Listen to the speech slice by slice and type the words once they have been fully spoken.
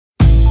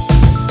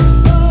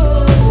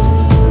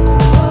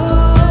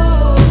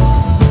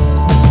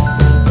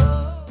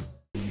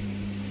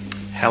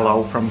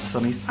Hello from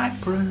sunny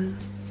Cyprus.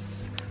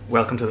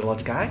 Welcome to the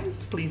lodge, guys.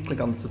 Please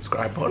click on the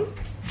subscribe button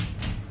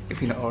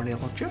if you're not already a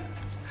lodger.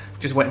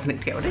 Just waiting for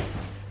Nick to get ready.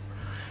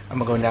 And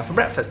we're going down for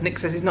breakfast. Nick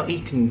says he's not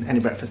eating any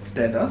breakfast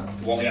today though.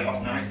 What we had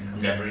last night, I'm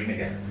never eating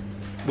again.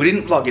 We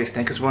didn't vlog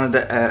yesterday because we wanted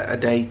a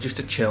day just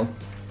to chill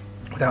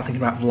without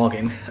thinking about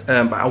vlogging.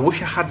 But I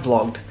wish I had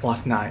vlogged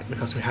last night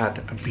because we had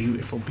a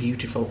beautiful,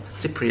 beautiful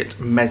Cypriot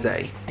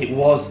meze. It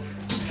was,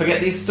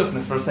 forget the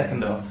stuffness for a second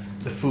though,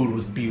 the food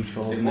was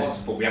beautiful, wasn't it? It was,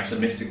 but we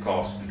actually missed it, of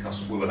course,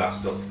 because we were that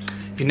stuffed.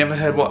 If you've never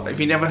heard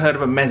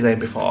of a meze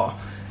before,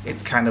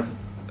 it's kind of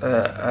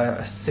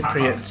a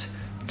Cypriot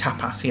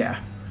tapas,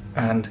 yeah.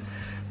 And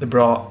they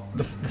brought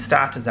the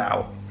starters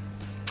out,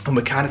 and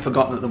we kind of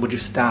forgot that they were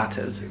just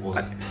starters. It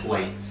was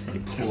plates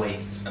and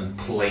plates and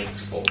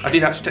plates full. I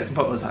did actually take some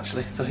photos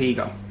actually, so here you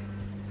go.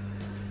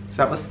 So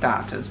that was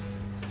starters.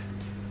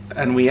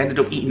 And we ended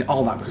up eating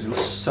all that because it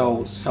was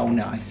so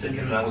nice.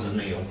 Thinking that was a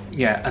meal.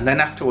 Yeah, and then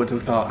afterwards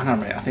we thought, hang on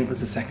a minute, I think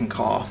there's a second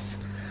course.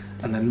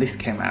 And then this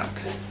came out.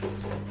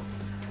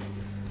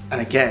 And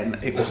again,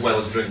 it was... As well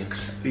as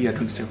drinks. Yeah,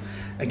 drinks too.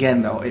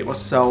 Again though, it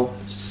was so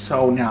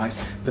nice.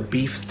 The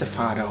beef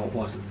stafado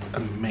was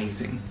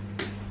amazing.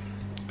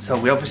 So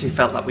we obviously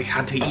felt like we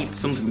had to eat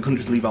something, we couldn't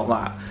just leave all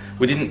that.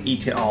 We didn't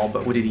eat it all,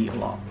 but we did eat a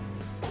lot.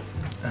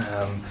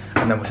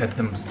 And then we said to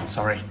them,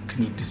 sorry,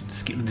 can you just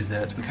skip the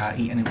desserts, we can't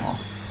eat anymore.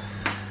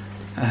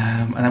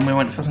 And then we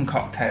went for some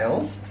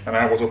cocktails. And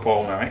I was up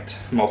all night,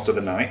 most of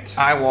the night.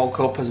 I woke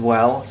up as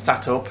well,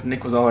 sat up,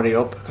 Nick was already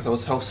up because I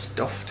was so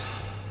stuffed.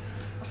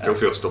 I still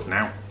feel stuffed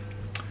now.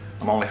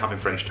 I'm only having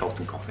French toast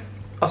and coffee.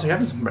 Oh, so you're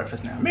having some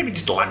breakfast now? Maybe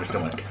just a line of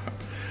stomach.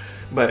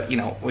 But, you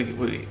know,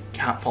 we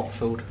can't fault the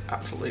food.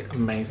 Absolutely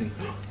amazing.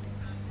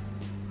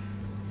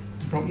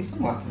 You brought me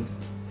sunglasses.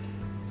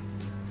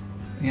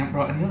 You haven't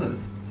brought any others?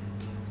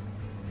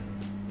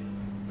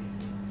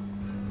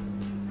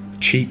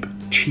 Cheap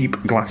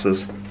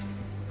glasses.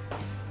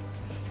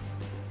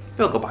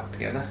 They'll go back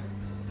together.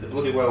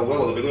 Bloody well,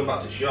 they'll be going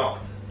back to shop.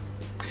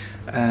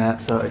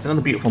 So it's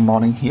another beautiful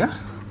morning here.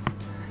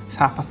 It's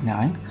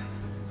 9:30.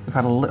 We've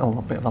had a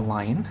little bit of a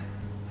lie-in.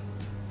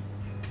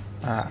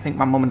 I think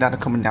my mum and dad are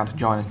coming down to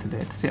join us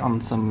today to sit on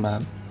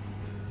some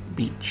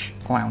beach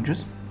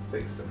lounges.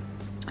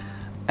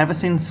 Ever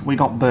since we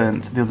got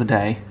burnt the other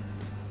day,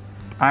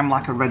 I'm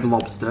like a red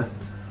lobster,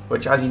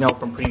 which, as you know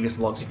from previous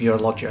vlogs, if you're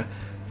a lodger,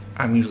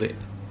 I'm usually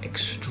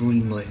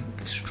extremely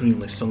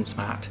sun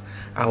smart.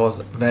 I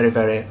was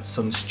very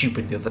sun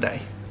stupid the other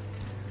day.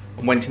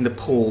 I went in the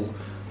pool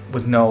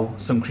with no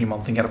sun cream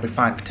on, thinking I'd be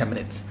fine for 10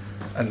 minutes,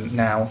 and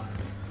now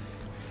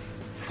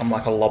I'm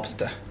like a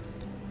lobster.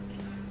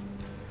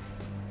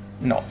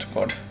 Not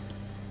good.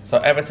 So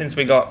ever since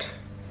we got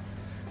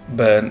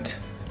burnt,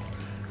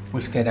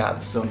 we've stayed out of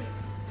the sun,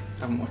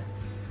 haven't we?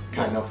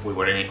 Kind of. We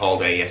were in it all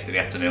day yesterday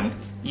afternoon.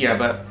 Yeah,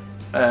 but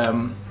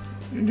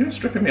You're just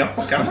stripping me off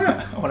my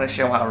camera. I want to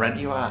show how red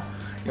you are.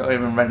 You're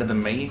even redder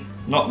than me.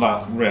 Not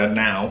that red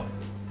now.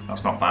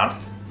 That's not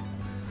bad.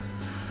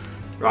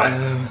 Right,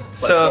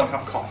 let's so go and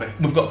have coffee.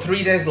 We've got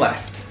 3 days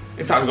left.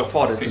 In fact, we've got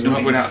 4 days because It we're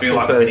not going out feel till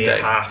like we've been Thursday.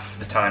 here half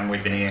the time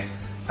we've been here.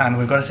 And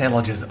we've got to say,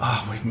 lodgers,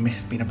 oh, we've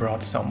missed being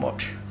abroad so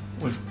much.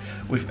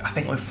 I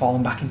think we've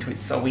fallen back into it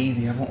so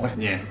easy, haven't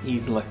we? Yeah.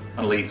 Easily.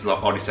 And Leeds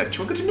already said,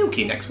 should we go to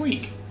Newquay next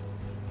week?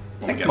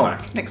 Next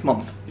month. Next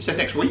month. You said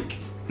next week?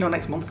 No,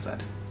 next month I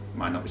said.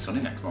 Might not be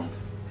sunny next month.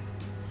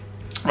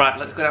 Right,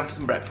 let's go down for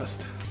some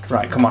breakfast.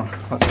 Right, come on,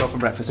 let's go for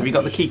breakfast. Have you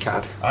got the key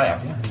card? I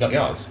have, yeah. You got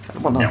yours?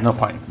 Well, no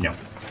point. No.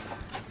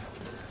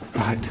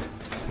 Right.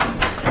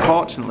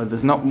 Unfortunately,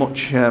 there's not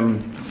much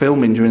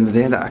filming during the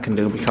day that I can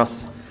do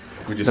because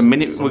the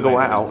minute we go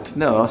out,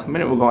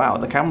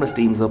 the camera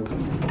steams up.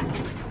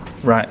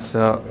 Right,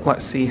 so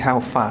let's see how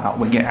far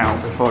we get out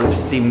before it's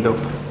steamed up.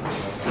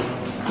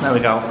 There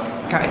we go.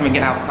 Can't even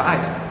get outside.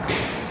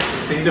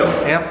 Steamed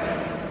up? Yep.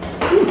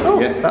 Oh,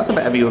 yeah. That's a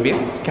better view of you.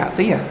 Can't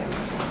see you.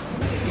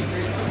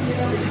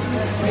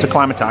 It's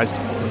acclimatised.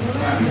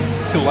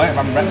 Too late, I've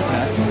had breakfast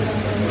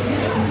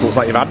now. Looks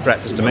like you've had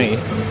breakfast to me.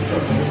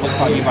 Looks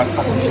like you've had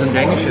sausages and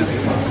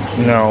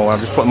danishes. No, I've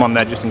just put them on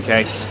there just in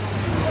case.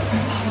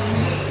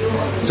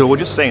 So we're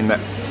just saying that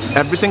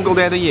every single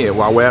day of the year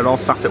while we're all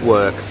sat at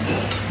work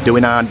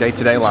doing our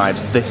day-to-day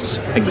lives, this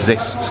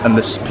exists, and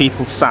there's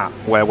people sat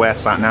where we're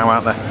sat now,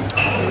 aren't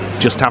there?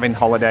 Just having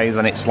holidays,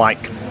 and it's like,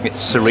 it's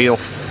surreal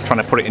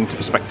trying to put it into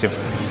perspective.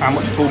 How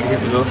much food do we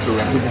have to go through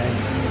every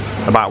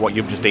day? About what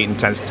you've just eaten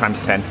times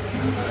 10,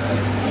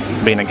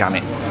 being a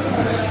gannet.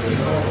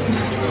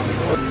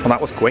 Well,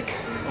 that was quick.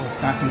 Oh,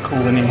 it's nice and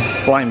cool in here.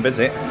 Flying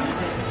busy.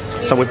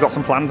 So we've got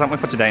some plans, haven't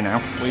we, for today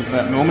now? We've,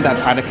 my mum and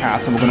dad's hired a car,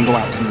 so we're going to go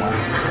out somewhere.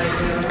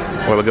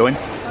 Where are we going? I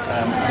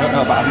don't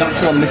know, but I've not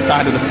shown this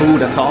side of the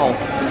food at all.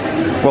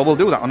 Well, we'll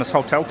do that on this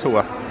hotel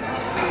tour.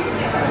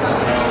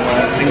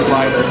 Things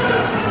like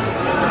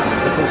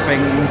little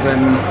things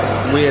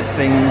and weird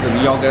things and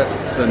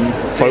yogurts and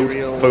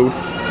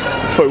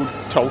Food,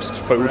 toast,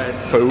 food, bread,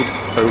 food,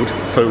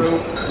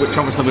 fruits, which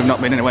obviously we've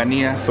not been anywhere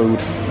near. food.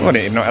 Oh, I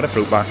didn't even know I had a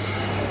fruit bar.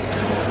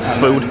 And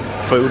Food,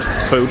 Food.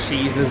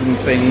 Cheeses and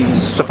things.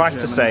 Suffice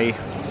to say,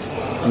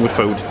 with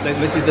food.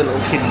 This is the little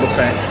kids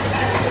buffet.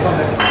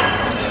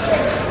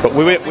 But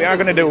we are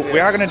going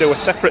to do a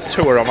separate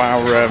tour of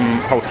our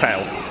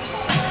hotel,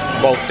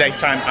 both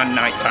daytime and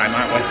nighttime,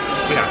 aren't we?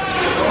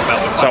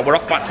 Yeah. So we're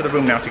off back to the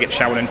room now to get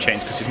showered and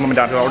changed because his mum and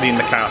dad are already in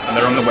the car and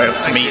they're on the way up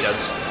to meet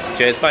us.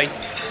 Cheers, bye.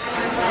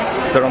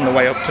 They're on the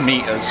way up to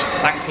meet us.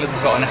 Thankfully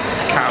we've got a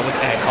car with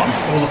aircon.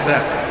 Oh, look at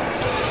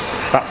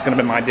that. That's going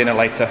to be my dinner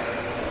later.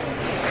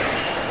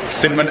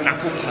 Cinnamon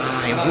apple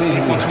pie.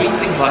 Want to eat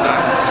things like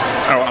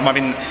that? Oh, I'm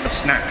having a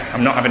snack.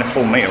 I'm not having a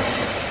full meal.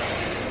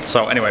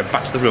 So anyway,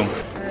 back to the room.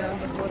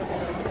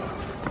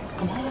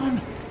 Come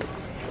on.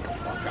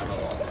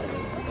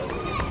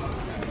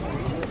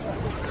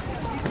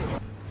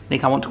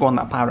 Nick, I want to go on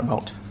that pirate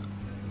boat.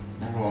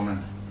 Go on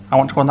then. I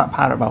want to go on that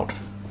pirate boat.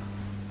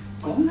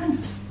 Go on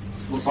then.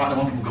 Looks like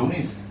the one from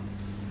Goonies.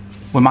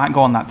 We might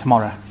go on that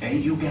tomorrow. Hey,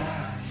 you guys.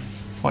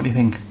 What do you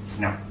think?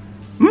 No.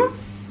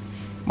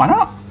 Why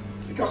not?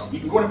 Because you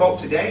can go on a boat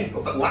today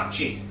up at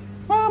Latchy.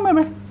 Well,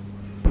 maybe.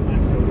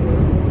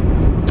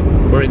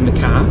 We're in the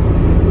car.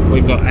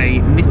 We've got a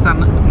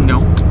Nissan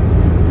Note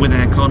with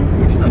aircon,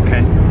 which is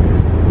okay.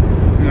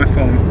 My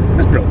phone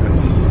is broken.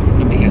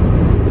 Nobody cares.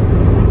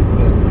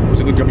 But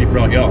it's a good job you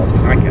brought yours,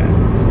 because I care.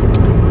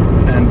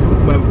 And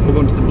we're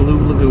going to the Blue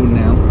Lagoon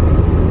now,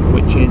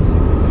 which is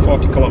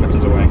 40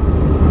 kilometres away.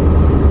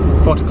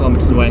 40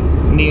 kilometres away,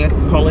 near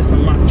Hollis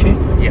and Latchy.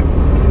 Yeah.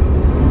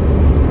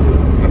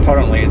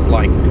 Apparently it's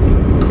like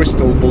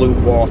crystal blue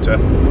water.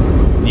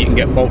 You can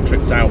get boat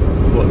trips out,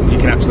 but you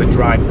can actually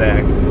drive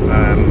there.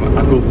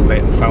 I googled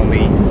it and found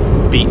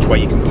the beach where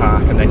you can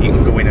park and then you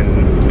can go in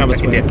and have a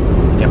take a swim. dip.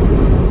 Yeah.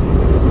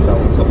 So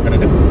that's what we're going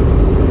to do.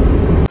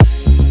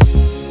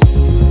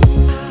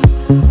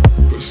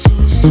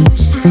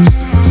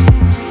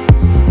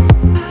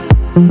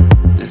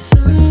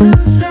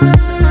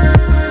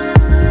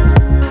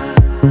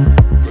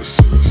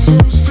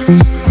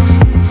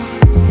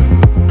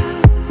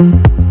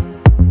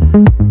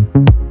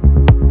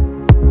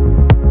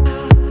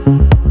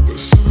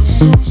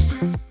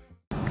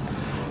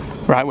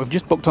 Right, we've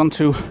just booked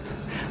onto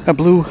a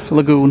Blue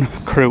Lagoon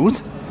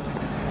cruise.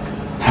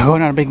 We're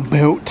going on a big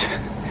boat.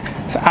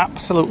 It's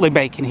absolutely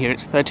baking here,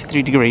 it's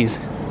 33 degrees.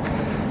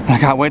 And I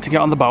can't wait to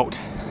get on the boat,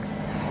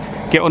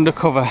 get under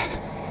cover,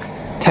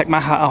 take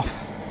my hat off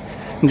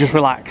and just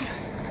relax.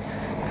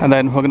 And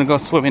then we're going to go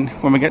swimming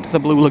when we get to the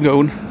Blue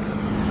Lagoon.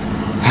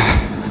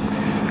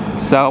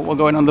 So we're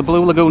going on the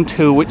Blue Lagoon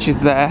 2, which is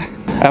there.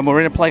 And we're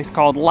in a place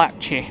called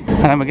Latchy.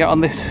 And then we get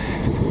on this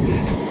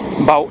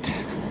boat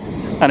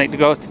and it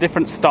goes to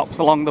different stops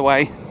along the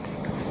way,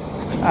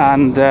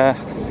 and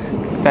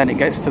then it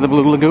gets to the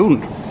Blue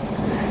Lagoon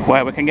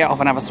where we can get off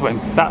and have a swim.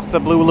 That's the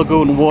Blue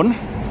Lagoon 1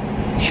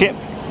 ship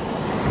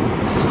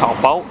or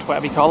boat,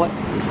 whatever you call it,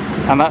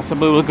 and that's the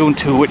Blue Lagoon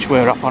 2 which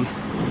we're off on.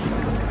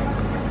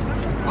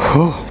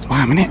 Oh, it's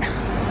warm, isn't it?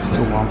 It's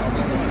too warm.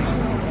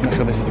 I'm not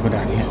sure this is a good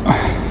idea.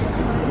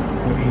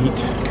 We'll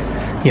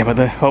eat. Yeah, but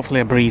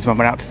hopefully a breeze when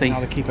we're out to sea. Now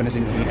they're keeping us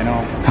in the heat and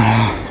all.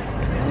 I know.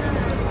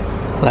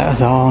 Let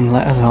us on,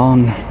 let us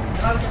on.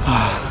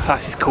 Oh,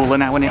 this is cooler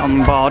now, isn't it,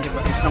 on board?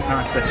 It's not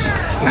nice, this.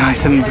 It's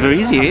nice and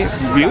breezy,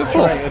 it's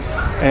beautiful.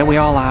 Yeah, we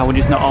all are, we're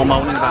just not all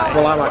moaning about it.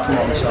 Well, I like to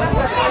moan, so.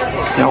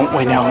 Don't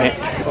we know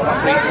it?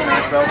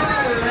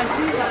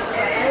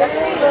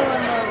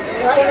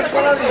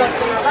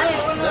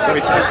 So we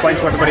explained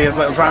to everybody his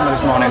little drama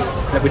this morning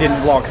that we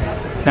didn't vlog.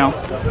 No.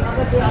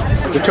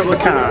 We took the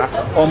car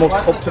almost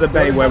up to the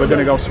bay where we're going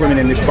to go swimming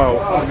in this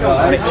boat,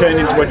 and it turned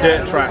into a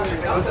dirt track.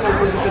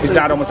 His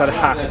dad almost had a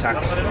heart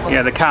attack.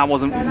 Yeah, the car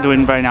wasn't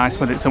doing very nice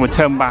with it, so we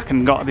turned back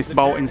and got this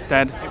boat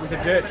instead. It was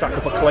a dirt track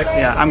up a cliff.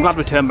 Yeah, I'm glad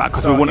we turned back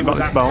because we wouldn't have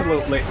got this boat.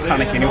 Absolutely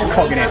panicking, he was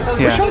clogging it. Yeah.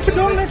 We shouldn't have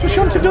done this, we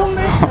shouldn't have done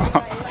this.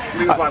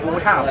 He was like, well,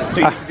 we have, so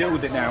you need to deal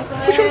with it now.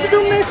 We shouldn't have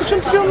done this, we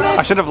shouldn't have done this.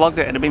 I should have vlogged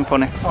it, it'd have been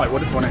funny. Oh, it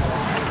would have funny.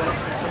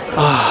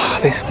 Oh,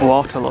 this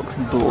water looks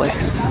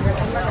bliss.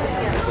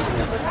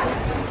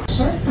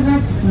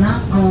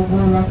 На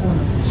голубую лагуну.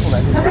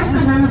 Как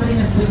сказано,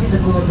 время в пути до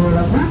голубой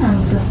лагуны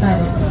в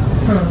составе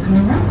 40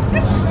 минут.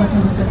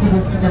 Посмотрите, как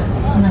ведет себя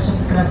наше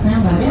прекрасное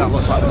море.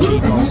 И,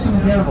 конечно, мы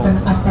делаем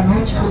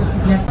остановочку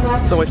для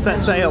So we've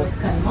set sail.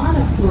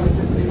 кальмаров,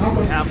 флорида,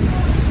 свиногов.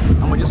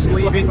 And we're just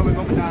leaving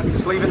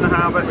the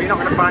harbour. We're not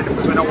going to find them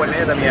because we're nowhere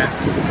near them yet.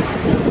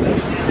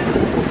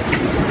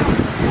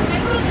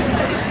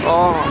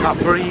 Oh, that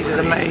breeze is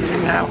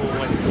amazing now.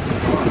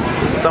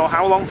 So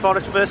how long for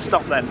his first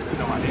stop then?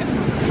 No idea.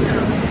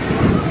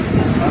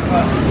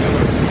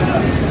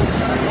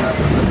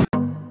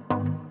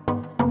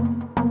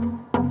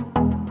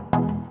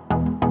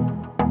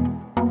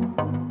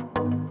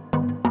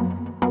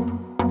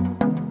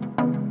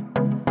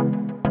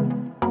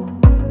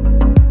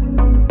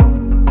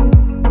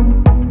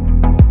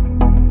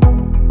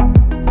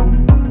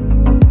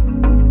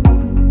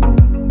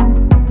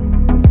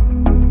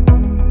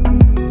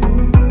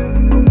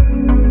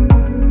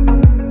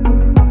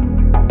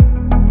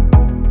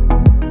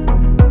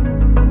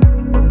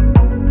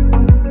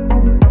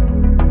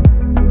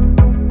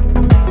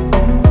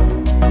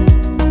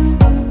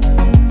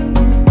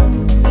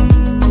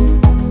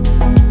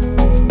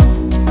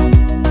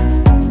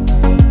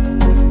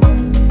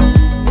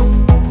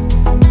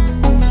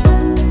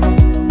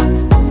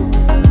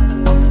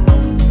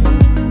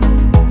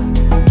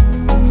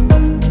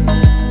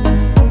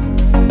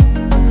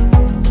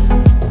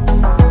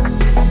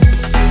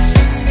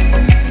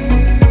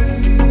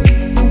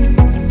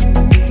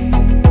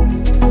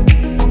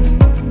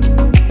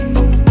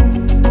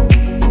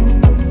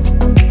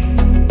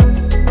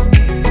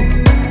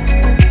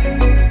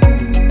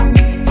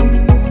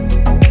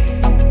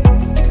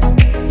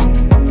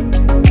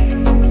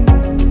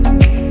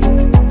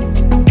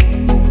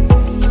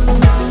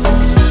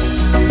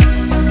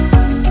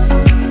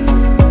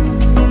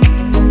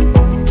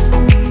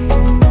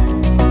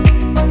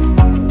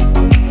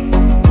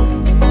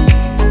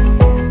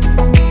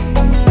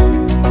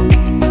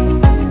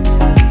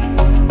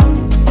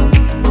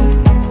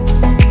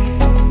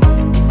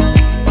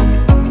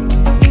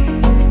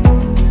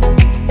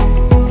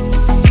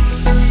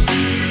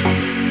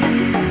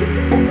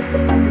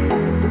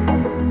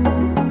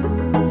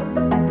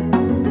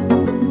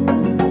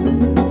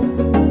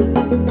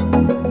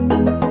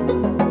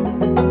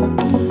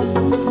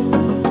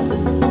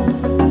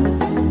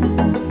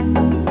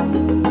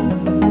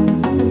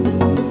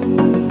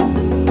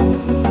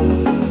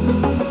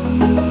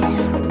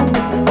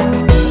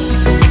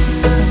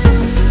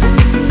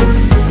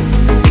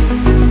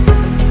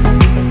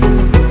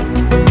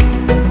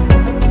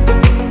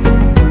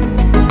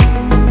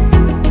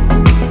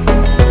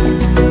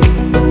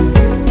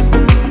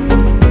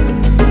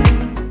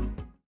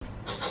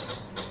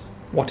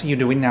 What are you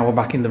doing now? We're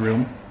back in the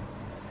room.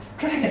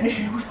 Trying to get my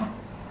shoes on.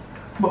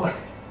 But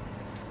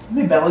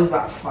my belly's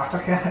that fat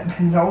I can't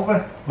bend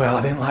over. Well,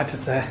 I didn't like to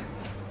say.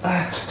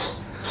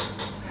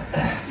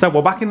 So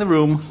we're back in the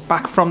room,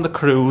 back from the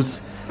cruise,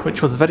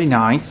 which was very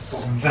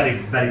nice. Very,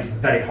 very,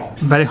 very hot.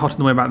 Very hot on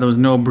the way back. There was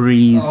no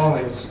breeze. Oh,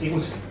 it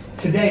was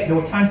today. There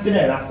were times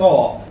today, and I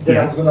thought that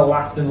I was going to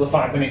last another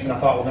 5 minutes, and I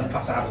thought I was going to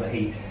pass out of the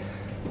heat.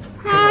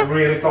 Because I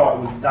really thought it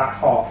was that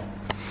hot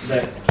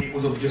that it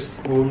was just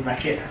we wouldn't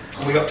make it.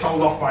 And we got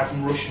told off by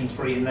some Russians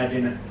for eating their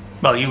dinner.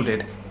 Well, you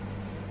did.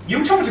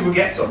 You told me to go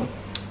get some.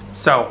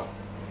 So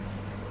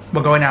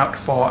we're going out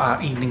for our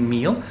evening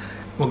meal.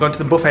 We're going to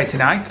the buffet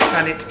tonight,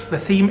 and the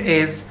theme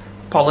is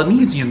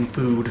Polynesian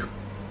food.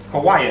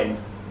 Hawaiian.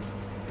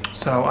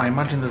 So I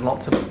imagine there's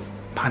lots of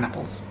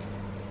pineapples.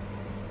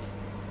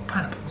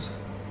 Pineapples?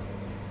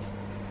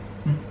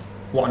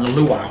 What, in a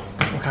luau?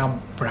 Look how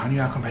brown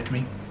you are compared to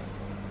me.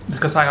 It's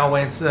because I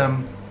always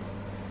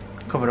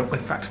cover up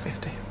with Factor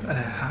 50 and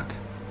a hat.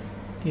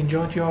 You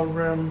enjoyed your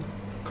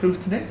cruise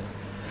today?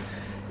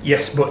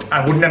 Yes, but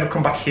I would never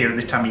come back here at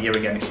this time of year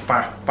again. It's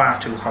far, far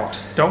too hot.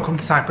 Don't come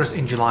to Cyprus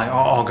in July or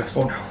August.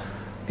 Oh no.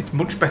 It's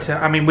much better.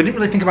 I mean, we didn't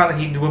really think about the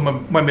heat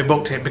when we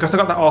booked it. Because I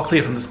got that all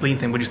clear from the spleen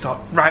thing, we just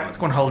thought, right, let's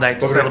go on holiday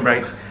to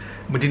celebrate.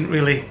 We didn't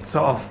really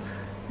sort of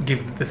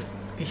give the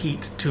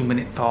heat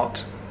 2-minute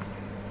thought.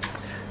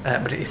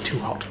 But it is too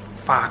hot.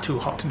 Far too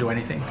hot to do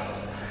anything.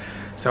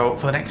 So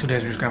for the next 2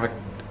 days, we're just going to have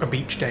a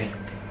beach day.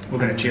 We're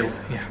going to chill.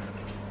 Yeah.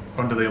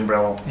 Under the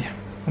umbrella. Yeah.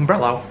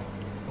 Umbrella.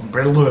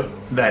 Umbrella.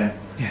 Then.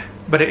 Yeah.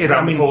 But it is,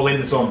 I mean, all in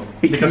the sun.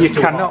 Because you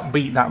cannot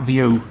beat that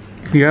view.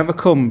 If you ever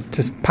come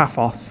to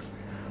Paphos,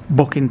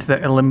 book into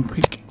the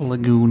Olympic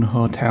Lagoon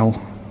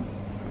Hotel.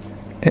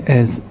 It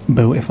is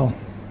beautiful.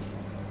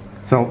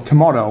 So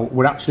tomorrow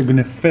we're actually going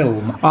to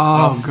film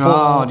oh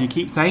god, you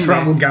keep saying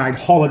travel guide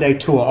holiday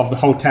tour of the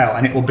hotel,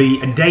 and it will be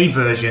a day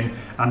version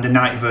and a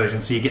night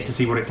version, so you get to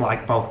see what it's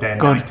like both day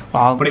and night.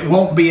 Well, but it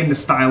won't be in the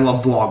style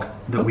of vlog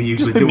that we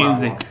usually do.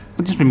 Music.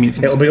 It'll just be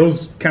music. It'll be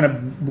us kind of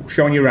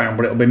showing you around,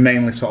 but it'll be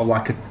mainly sort of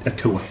like a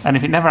tour. And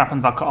if it never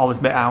happens, I'll cut all this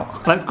bit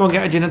out. Let's go and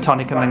get a gin and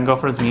tonic and then go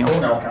for a meal. Oh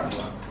no, I can't.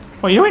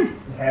 What are you doing?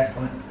 The hair's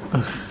coming.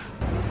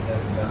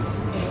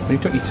 You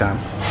took your time.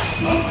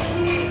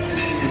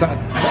 Is that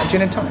a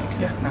gin and tonic?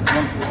 Yeah. Now, come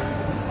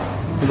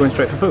on. We're going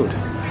straight for food.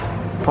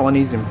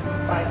 Polynesian.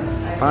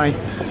 Bye.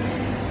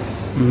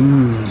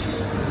 Mmm.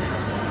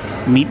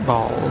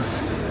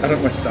 Meatballs. I don't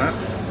know where to start.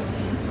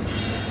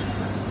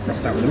 Let's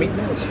start with the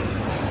meatballs.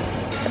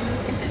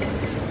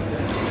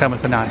 Tell me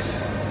if they're nice.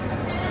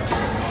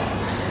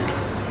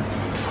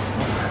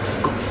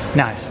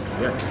 Nice.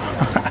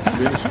 Yeah.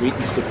 Really sweet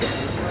and sticky.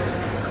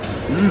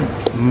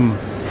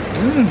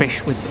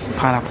 Fish with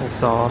pineapple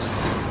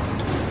sauce.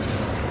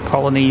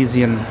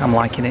 Polynesian, I'm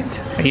liking it.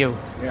 Are you?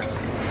 Yeah.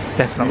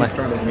 Definitely.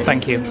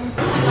 Thank you.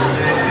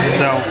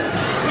 So,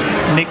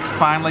 Nick's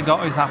finally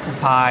got his apple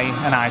pie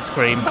and ice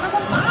cream.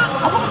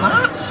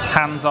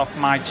 Hands off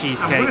my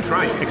cheesecake. I'm gonna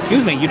try it.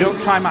 Excuse me, you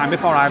don't try mine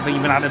before I've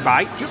even had a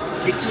bite.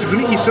 You're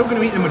still going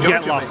to eat the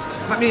majority Get lost. of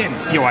it. Let me in.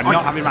 You are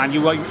not having mine,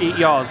 you will eat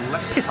yours.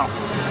 Piss off.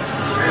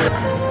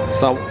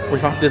 So, we've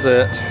had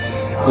dessert.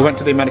 We went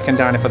to the American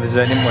diner for the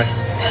dessert, didn't we?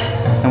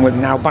 And we're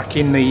now back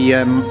in the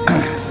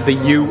the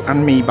You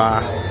and Me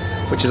bar,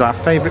 which is our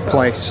favourite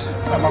place.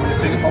 I'm having a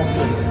Singapore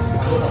sling.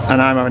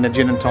 And I'm having a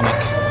gin and tonic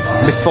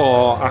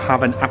before I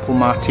have an apple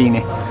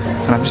martini.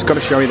 And I've just got to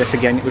show you this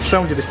again. We've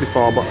shown you this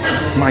before, but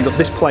my god,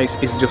 this place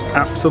is just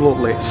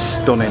absolutely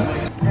stunning.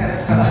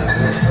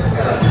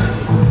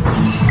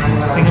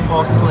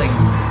 Singapore sling.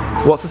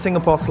 What's the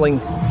Singapore sling?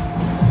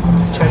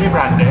 Cherry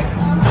brandy.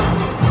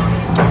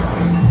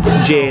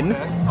 Gin.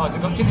 Oh, have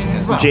you got gin in it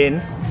as well?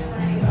 Gin.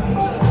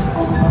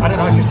 I don't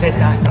know, it just tastes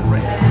nice, that's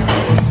right.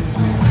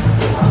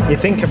 You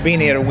think I've been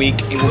here a week,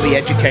 it will be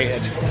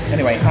educated.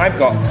 Anyway, I've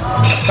got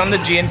a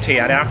standard G&T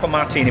and an apple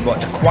martini,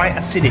 but it's quite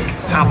acidic.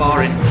 How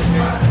boring.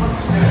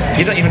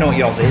 You don't even know what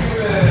yours is.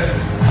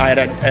 I had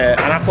an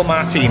apple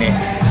martini,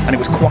 and it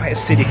was quite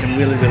acidic and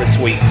really, really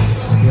sweet.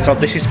 So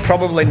this is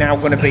probably now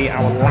going to be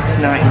our last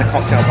night in the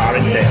cocktail bar,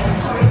 isn't it?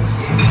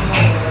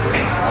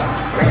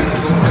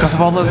 Because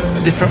of all the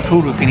different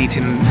food we've been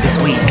eating this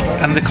week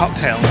and the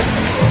cocktail,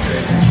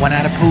 when I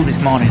had a pool this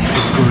morning, it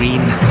was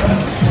green.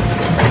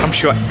 I'm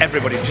sure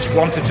everybody just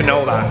wanted to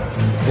know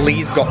that.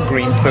 Lee's got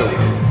green poo.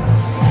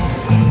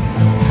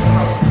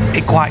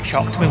 It quite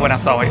shocked me when I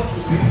saw it.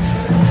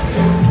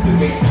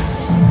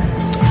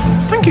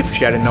 Thank you for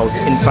sharing those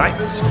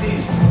insights.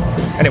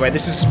 Anyway,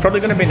 this is probably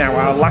going to be now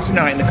our last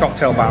night in the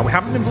cocktail bar. We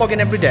haven't been vlogging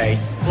every day.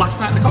 Last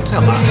night in the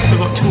cocktail bar, so we've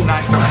got 2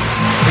 nights left.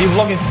 Are you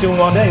vlogging for 2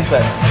 more days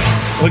then?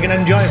 We're going to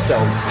enjoy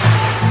ourselves.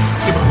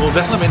 Yeah, but we'll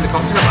definitely be in the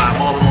cocktail bar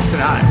more than once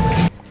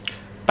tonight.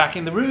 Back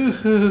in the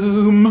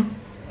room.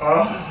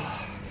 Oh.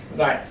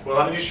 Right, well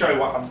let me just show you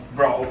what I've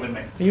brought up with me.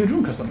 Are you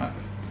drunk or something? Are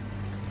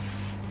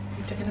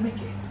you taking a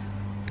mickey?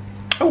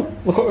 Oh,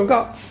 look what we've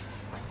got.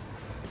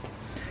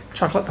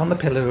 Chocolate on the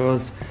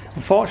pillows.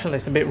 Unfortunately,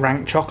 it's a bit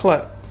rank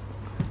chocolate,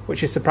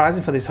 which is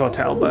surprising for this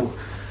hotel, but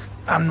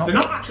I'm not. They're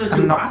not actually too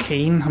I'm not bad.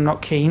 keen. I'm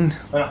not keen.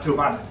 They're not too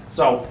bad.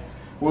 So,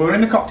 we were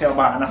in the cocktail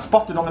bar and I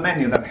spotted on the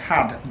menu that they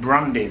had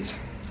brandies.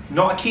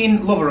 Not a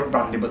keen lover of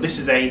brandy, but this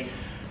is a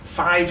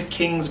 5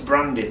 Kings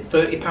brandy,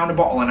 £30 a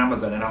bottle on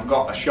Amazon, and I've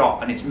got a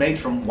shot and it's made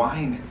from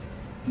wine.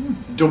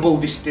 Double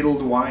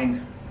distilled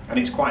wine, and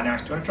it's quite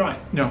nice. Do you want to try it?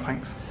 No,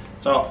 thanks.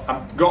 So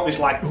I've got this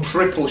like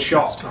triple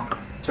shot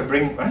to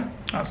bring.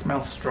 That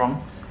smells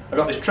strong. I've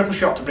got this triple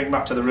shot to bring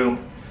back to the room,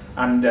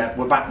 and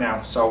we're back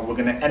now. So we're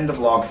going to end the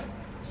vlog.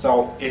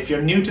 So if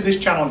you're new to this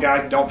channel,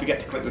 guys, don't forget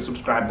to click the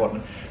subscribe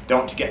button.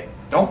 Don't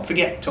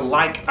forget to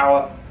like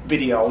our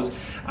videos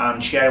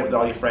and share it with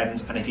all your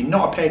friends. And if you're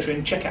not a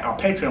patron, check out our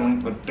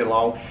Patreon link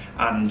below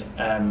and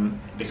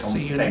become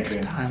a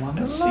patron.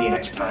 And see you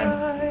next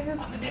time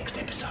on the next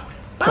episode.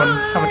 Bye. Go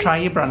on, have a try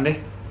your brandy.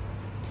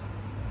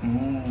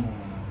 Mm.